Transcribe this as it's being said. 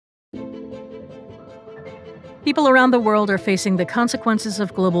People around the world are facing the consequences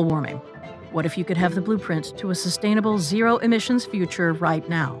of global warming. What if you could have the blueprint to a sustainable zero-emissions future right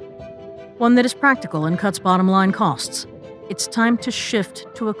now? One that is practical and cuts bottom-line costs. It's time to shift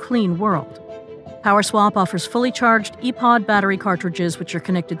to a clean world. PwrSwäp offers fully charged ePod battery cartridges which are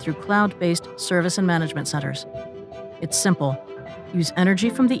connected through cloud-based service and management centers. It's simple. Use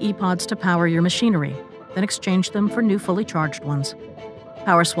energy from the ePods to power your machinery, then exchange them for new fully charged ones.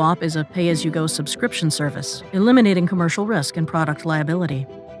 PwrSwäp is a pay-as-you-go subscription service, eliminating commercial risk and product liability.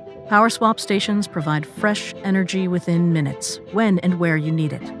 PwrSwäp stations provide fresh energy within minutes, when and where you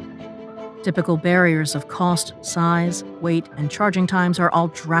need it. Typical barriers of cost, size, weight, and charging times are all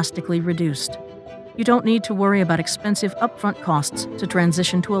drastically reduced. You don't need to worry about expensive upfront costs to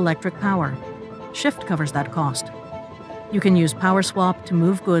transition to electric power. Shift covers that cost. You can use PwrSwäp to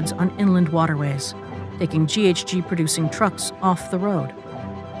move goods on inland waterways, taking GHG-producing trucks off the road.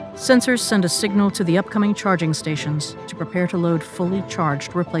 Sensors send a signal to the upcoming charging stations to prepare to load fully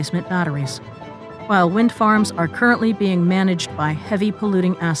charged replacement batteries. While wind farms are currently being managed by heavy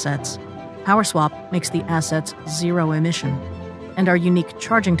polluting assets, PwrSwäp makes the assets zero emission, and our unique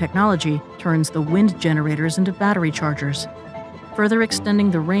charging technology turns the wind generators into battery chargers, further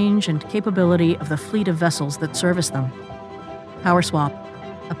extending the range and capability of the fleet of vessels that service them.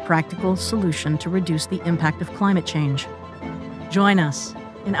 PwrSwäp, a practical solution to reduce the impact of climate change. Join us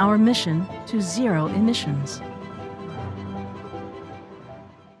in our mission to zero emissions.